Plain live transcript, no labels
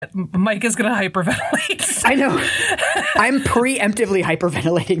Mike is going to hyperventilate. I know. I'm preemptively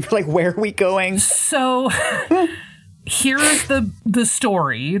hyperventilating for like, where are we going? So here's the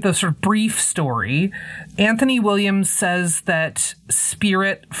story, the sort of brief story. Anthony Williams says that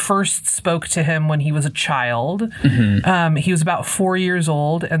Spirit first spoke to him when he was a child. Mm-hmm. He was about 4 years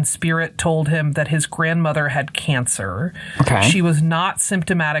old, and Spirit told him that his grandmother had cancer. Okay. She was not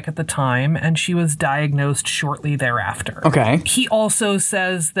symptomatic at the time, and she was diagnosed shortly thereafter. Okay. He also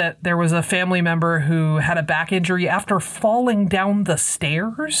says that there was a family member who had a back injury after falling down the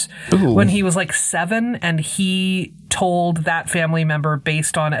stairs when he was like 7, and he told that family member,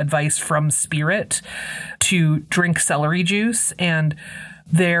 based on advice from Spirit, to drink celery juice, and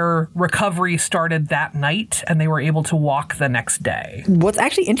their recovery started that night and they were able to walk the next day. What's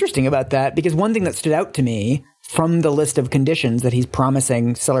actually interesting about that, because one thing that stood out to me from the list of conditions that he's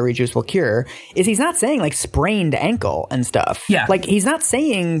promising celery juice will cure is he's not saying like sprained ankle and stuff. Yeah. Like he's not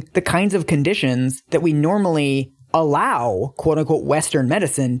saying the kinds of conditions that we normally allow, quote unquote, Western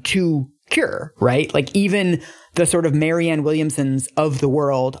medicine to cure, right? Like even the sort of Marianne Williamsons of the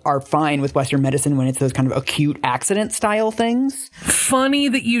world are fine with Western medicine when it's those kind of acute accident style things. Funny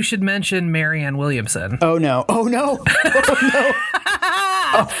that you should mention Marianne Williamson. Oh no. Oh no. Oh no.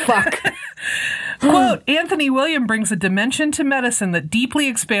 Oh fuck. Quote, Anthony William brings a dimension to medicine that deeply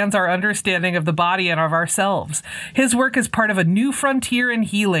expands our understanding of the body and of ourselves. His work is part of a new frontier in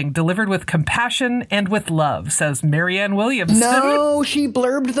healing, delivered with compassion and with love, says Marianne Williamson. No, she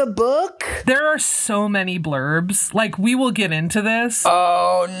blurbed the book? There are so many blurbs. Like, we will get into this.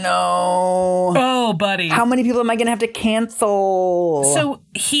 Oh, no. Oh, buddy. How many people am I going to have to cancel? So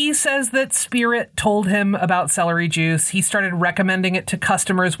he says that Spirit told him about celery juice. He started recommending it to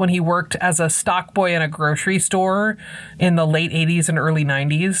customers when he worked as a stock boy in a grocery store in the late 80s and early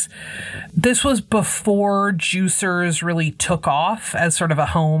 90s. This was before juicers really took off as sort of a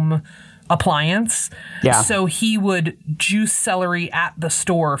home appliance. Yeah. So he would juice celery at the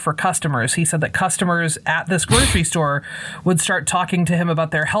store for customers. He said that customers at this grocery store would start talking to him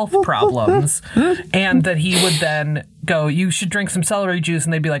about their health problems, and that he would then go, you should drink some celery juice.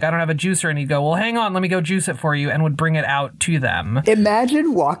 And they'd be like, I don't have a juicer. And he'd go, well, hang on, let me go juice it for you, and would bring it out to them.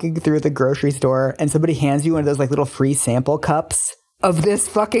 Imagine walking through the grocery store and somebody hands you one of those like little free sample cups of this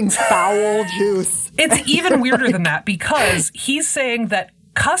fucking foul juice. It's even weirder than that, because he's saying that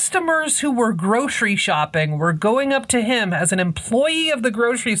customers who were grocery shopping were going up to him as an employee of the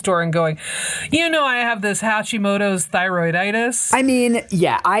grocery store and going, you know, I have this Hashimoto's thyroiditis. I mean,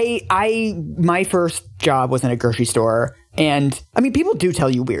 yeah, my first job was in a grocery store. And I mean, people do tell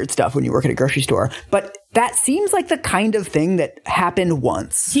you weird stuff when you work at a grocery store, but that seems like the kind of thing that happened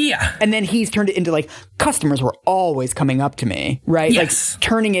once. Yeah. And then he's turned it into like, customers were always coming up to me, right? Yes. Like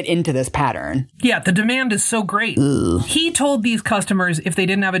turning it into this pattern. Yeah, the demand is so great. Ugh. He told these customers if they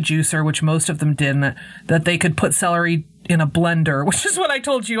didn't have a juicer, which most of them didn't, that they could put celery in a blender, which is what I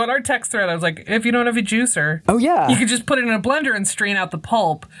told you on our text thread. I was like, if you don't have a juicer, oh yeah, you could just put it in a blender and strain out the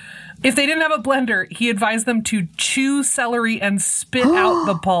pulp. If they didn't have a blender, he advised them to chew celery and spit out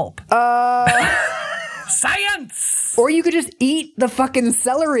the pulp. Science! Or you could just eat the fucking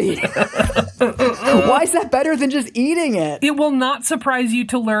celery. Why is that better than just eating it? It will not surprise you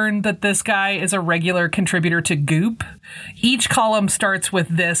to learn that this guy is a regular contributor to Goop. Each column starts with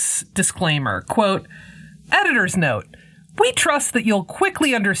this disclaimer, quote, editor's note. We trust that you'll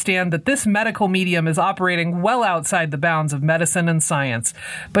quickly understand that this medical medium is operating well outside the bounds of medicine and science.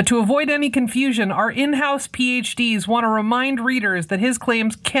 But to avoid any confusion, our in-house PhDs want to remind readers that his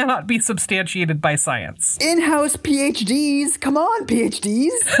claims cannot be substantiated by science. In-house PhDs? Come on,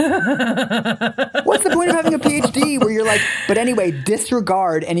 PhDs. What's the point of having a PhD where you're like, but anyway,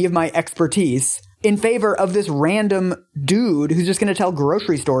 disregard any of my expertise in favor of this random dude who's just going to tell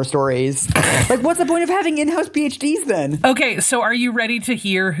grocery store stories? Like, what's the point of having in-house PhDs then? Okay, so are you ready to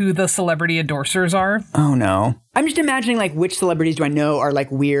hear who the celebrity endorsers are? Oh, no. I'm just imagining, like, which celebrities do I know are, like,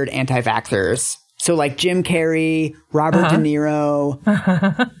 weird anti-vaxxers? So, like, Jim Carrey, Robert De Niro,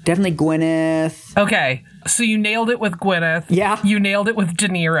 definitely Gwyneth. Okay, so you nailed it with Gwyneth. Yeah. You nailed it with De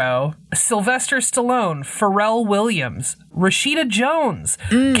Niro. Sylvester Stallone, Pharrell Williams, Rashida Jones,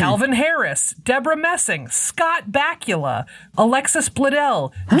 Calvin Harris, Deborah Messing, Scott Bakula, Alexis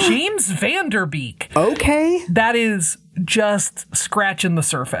Bledel, James Vanderbeek. Okay. That is just scratching the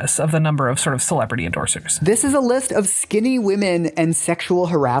surface of the number of sort of celebrity endorsers. This is a list of skinny women and sexual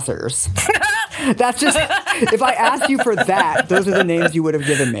harassers. That's just, if I asked you for that, those are the names you would have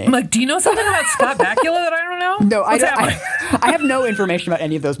given me. I'm like, do you know something about Scott Bakula that I don't know? No, I have no information about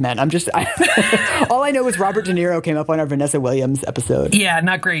any of those men. All I know is Robert De Niro came up on our Vanessa Williams episode. Yeah,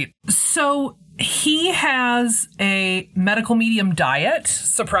 not great. So he has a medical medium diet,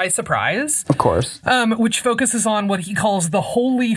 surprise, surprise. Of course. Which focuses on what he calls the holy